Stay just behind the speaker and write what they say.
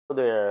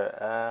Hello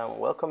there,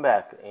 welcome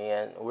back,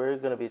 and we're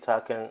going to be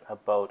talking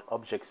about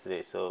objects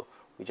today. So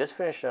we just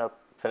finished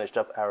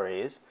up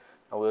arrays,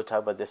 and we'll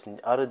talk about this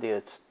other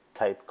data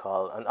type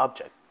called an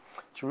object.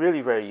 It's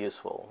really very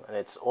useful, and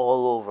it's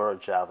all over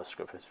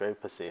JavaScript. It's very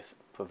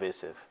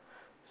pervasive.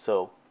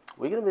 So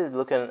we're going to be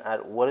looking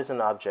at what is an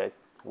object,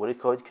 what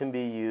it can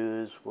be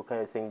used, what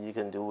kind of things you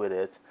can do with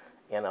it,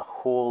 and a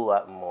whole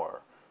lot more.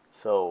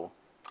 So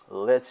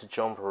let's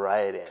jump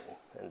right in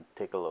and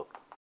take a look.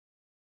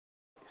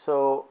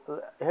 So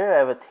here I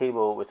have a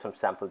table with some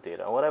sample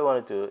data. And what I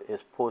want to do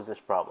is pose this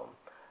problem.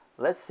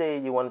 Let's say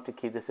you wanted to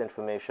keep this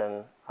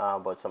information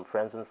about some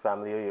friends and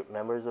family or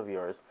members of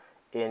yours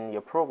in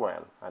your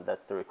program. And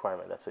that's the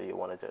requirement. That's what you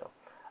want to do.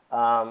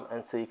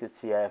 And so you could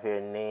see I have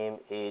here name,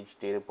 age,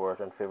 date of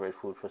birth, and favorite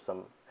food for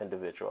some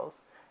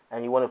individuals.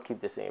 And you want to keep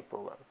this in your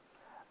program.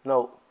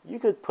 Now, you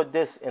could put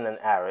this in an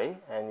array,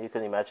 and you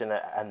can imagine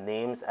a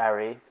names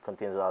array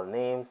contains all the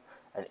names,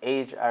 an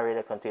age array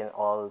that contains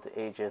all the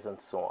ages,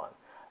 and so on.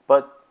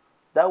 But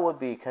that would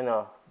be kind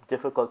of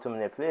difficult to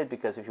manipulate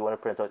because if you want to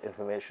print out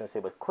information, say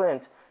about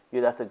Clint,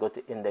 you'd have to go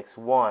to index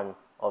 1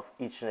 of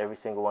each and every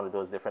single one of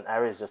those different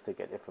arrays just to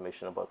get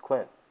information about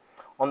Clint.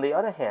 On the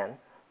other hand,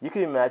 you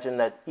can imagine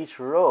that each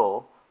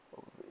row,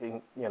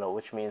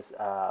 which means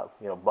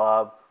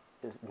Bob,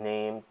 his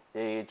name,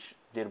 age,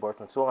 date of birth,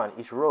 and so on,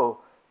 each row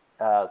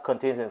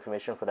contains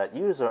information for that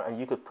user, and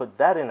you could put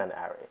that in an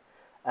array.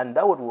 And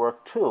that would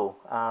work too,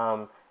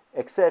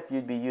 except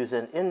you'd be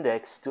using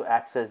index to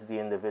access the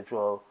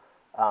individual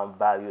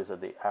values of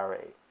the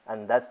array.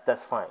 And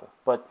that's fine.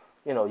 But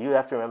you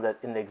have to remember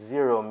that index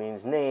 0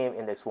 means name,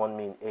 index 1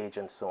 means age,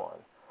 and so on.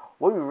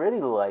 What we really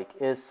like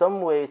is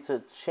some way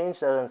to change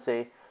that and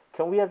say,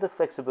 can we have the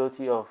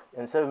flexibility of,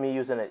 instead of me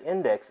using an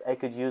index, I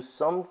could use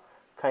some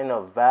kind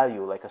of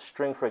value, like a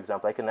string, for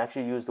example. I can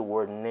actually use the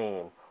word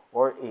name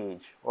or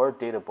age or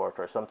date of birth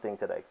or something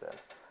to that extent.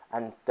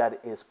 And that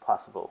is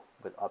possible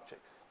with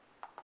objects.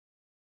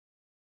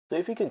 So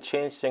if we can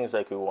change things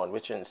like we want,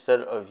 which instead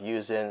of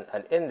using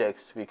an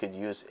index, we could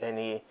use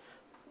any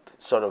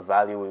sort of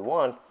value we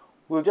want,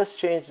 we'll just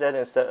change that.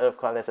 Instead of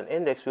calling it an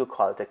index, we'll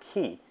call it a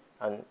key.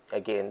 And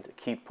again, the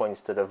key points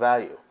to the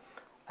value.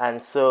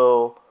 And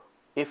so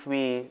if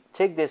we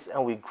take this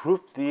and we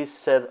group these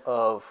set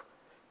of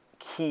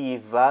key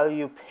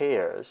value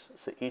pairs,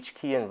 so each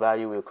key and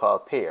value we'll call a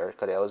pair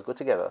because they always go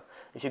together.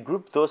 If you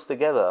group those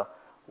together,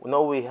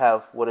 now we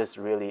have what is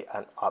really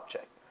an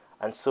object.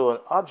 And so an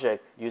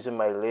object, using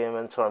my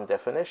layman term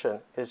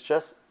definition, is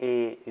just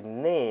a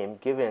name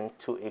given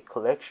to a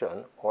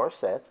collection or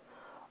set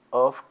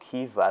of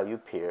key value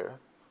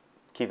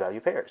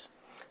pairs.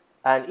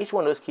 And each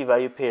one of those key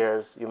value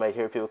pairs, you might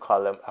hear people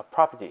call them a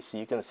property. So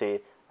you can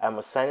say, I'm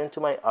assigning to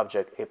my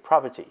object a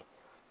property.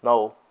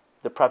 Now,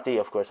 the property,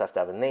 of course, has to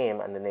have a name,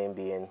 and the name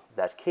being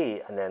that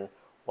key. And then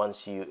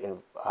once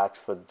you ask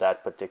for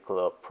that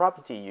particular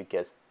property, you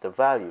get the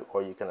value,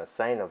 or you can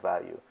assign a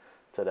value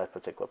to that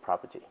particular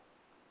property.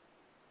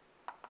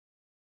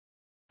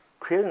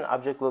 Creating an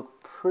object looks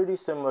pretty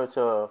similar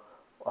to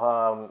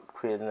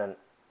creating an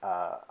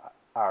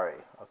array.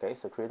 Okay,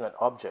 so creating an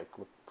object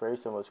looks very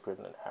similar to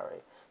creating an array.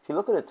 If you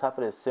look at the top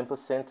of this simple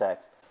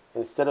syntax,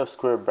 instead of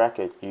square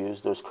bracket, you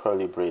use those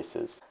curly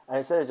braces. And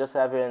instead of just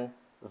having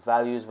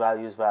values,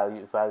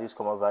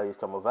 comma,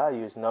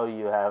 values, now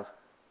you have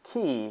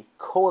key,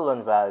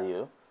 colon,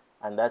 value,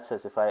 and that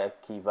specifies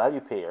a key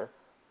value pair,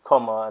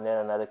 comma, and then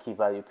another key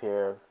value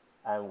pair,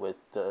 and with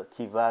the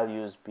key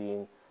values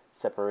being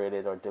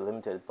separated or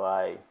delimited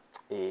by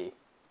a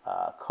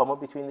comma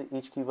between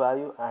each key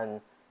value,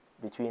 and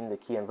between the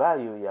key and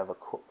value, you have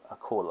a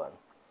colon.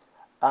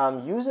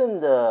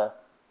 Using the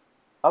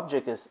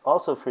object is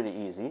also pretty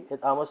easy.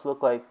 It almost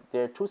looks like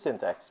there are two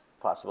syntax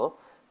possible.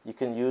 You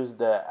can use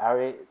the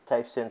array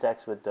type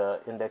syntax with the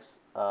index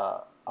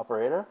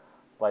operator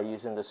by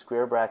using the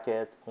square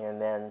bracket and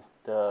then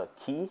the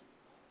key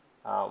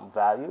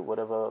value,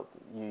 whatever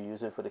you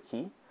use it for the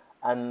key.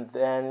 And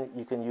then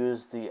you can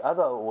use the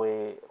other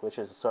way, which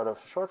is sort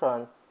of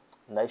shorthand,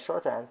 nice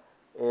shorthand,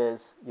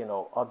 is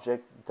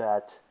object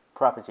that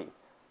property.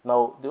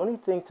 Now, the only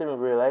thing to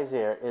realize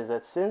here is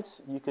that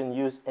since you can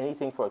use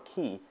anything for a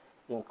key,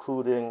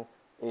 including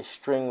a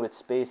string with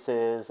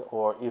spaces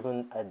or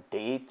even a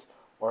date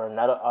or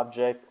another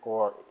object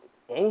or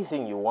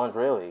anything you want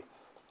really,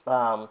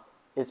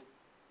 it's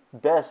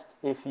best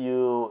if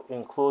you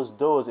enclose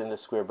those in the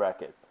square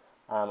bracket,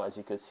 as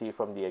you could see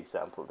from the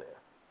example there.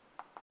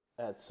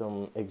 Add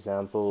some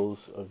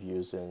examples of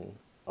using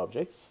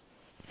objects.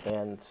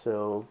 And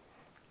so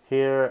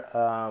here,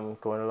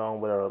 going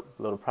along with our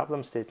little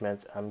problem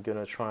statement, I'm going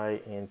to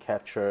try and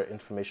capture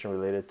information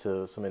related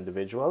to some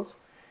individuals.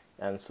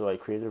 And so I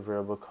created a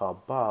variable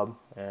called Bob,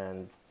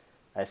 and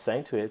I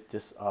assigned to it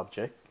this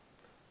object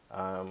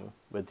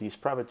with these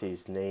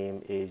properties: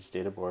 name, age,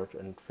 date of birth,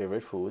 and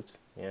favorite foods.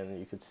 And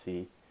you could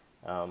see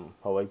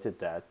how I did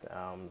that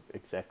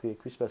exactly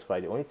like we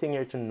specified. The only thing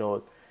here to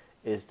note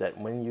is that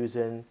when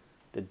using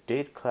the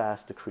date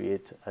class to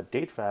create a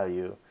date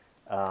value,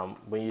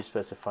 when you're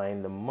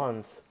specifying the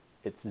month,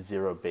 it's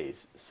 0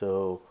 base.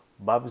 So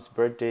Bob's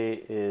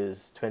birthday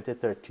is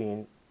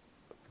 2013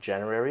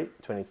 January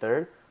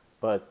 23rd,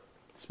 but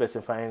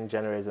specifying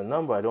January as a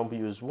number, I don't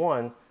use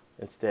 1.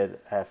 Instead,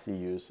 I have to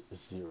use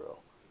 0.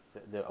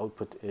 The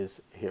output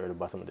is here at the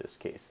bottom of this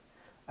case.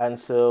 And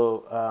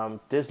so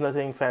there's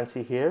nothing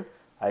fancy here.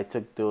 I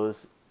took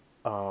those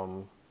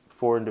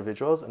 4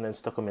 individuals and then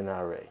stuck them in an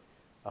array.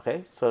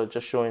 Okay, so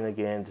just showing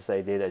again this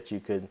idea that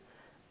you could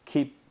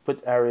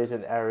put arrays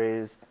in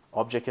arrays,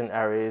 object in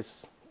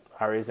arrays,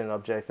 arrays in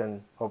object,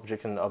 and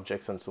object in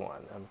objects, and so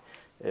on.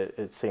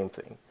 It's same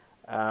thing.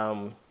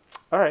 All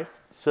right,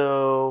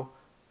 so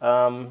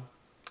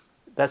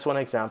that's one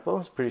example.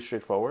 It's pretty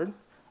straightforward.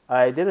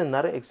 I did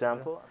another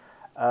example.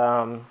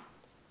 I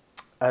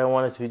don't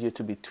want this video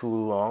to be too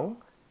long,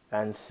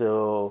 and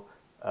so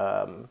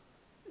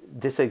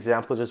this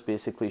example just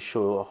basically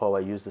show how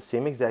I use the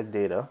same exact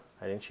data.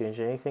 I didn't change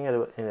anything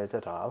in it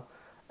at all,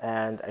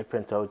 and I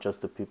print out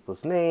just the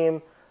people's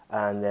name,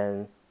 and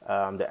then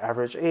the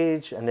average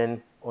age, and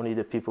then only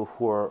the people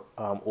who are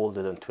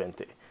older than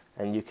 20.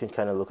 And you can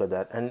kind of look at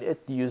that, and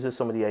it uses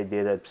some of the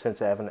idea that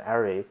since I have an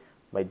array,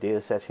 my data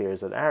set here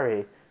is an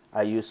array,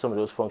 I use some of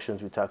those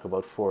functions we talked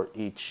about for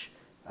each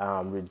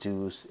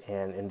reduce,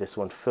 and in this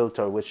one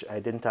filter, which I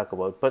didn't talk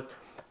about. But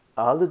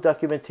all the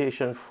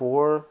documentation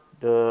for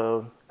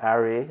the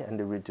array and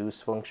the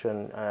reduce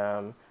function,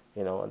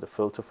 you know, and the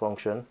filter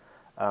function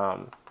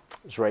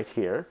is right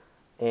here.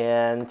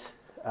 And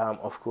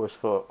of course,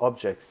 for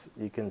objects,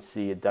 you can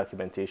see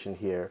documentation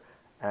here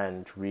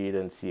and read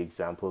and see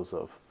examples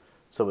of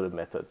some of the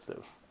methods.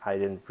 Though I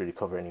didn't really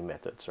cover any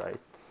methods, right?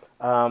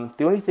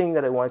 The only thing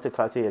that I wanted to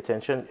call to your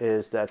attention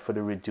is that for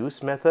the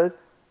reduce method,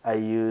 I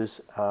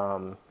use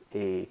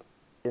the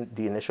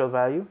initial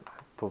value.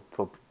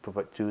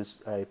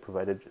 I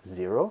provided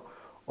 0,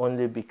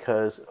 only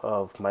because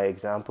of my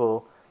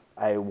example.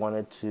 I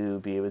wanted to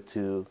be able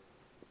to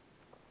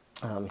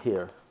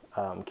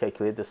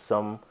calculate the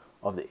sum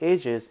of the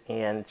ages,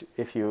 and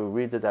if you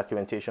read the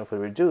documentation for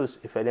reduce,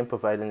 if I didn't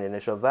provide an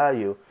initial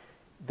value,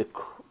 the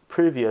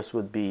previous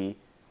would be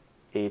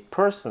a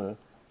person,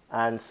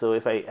 and so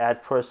if I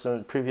add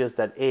person previous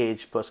that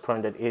age plus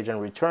current that age and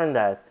return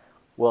that,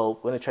 well,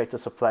 when I try to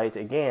supply it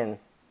again,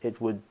 it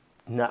would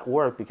not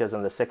work, because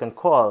on the second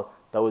call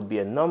that would be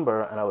a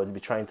number, and I would be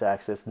trying to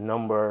access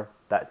number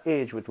that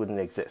age, which wouldn't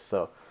exist.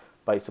 So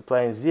by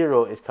supplying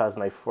 0, it caused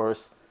my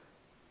first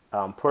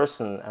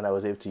person, and I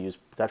was able to use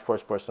that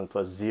first person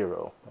plus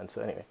 0. And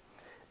so anyway,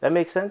 that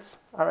makes sense.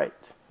 All right,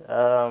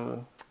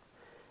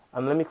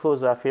 let me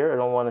close off here. I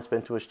don't want to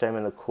spend too much time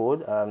in the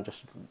code.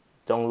 Just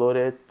download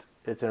it,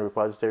 it's in a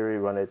repository,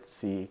 run it,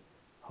 see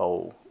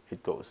how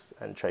it goes,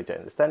 and try to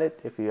understand it.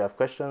 If you have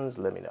questions,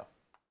 let me know.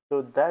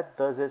 So that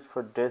does it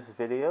for this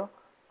video.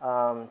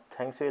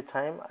 Thanks for your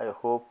time. I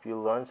hope you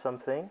learned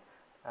something.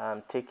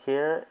 Take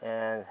care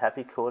and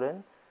happy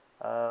coding.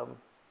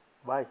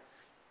 Bye.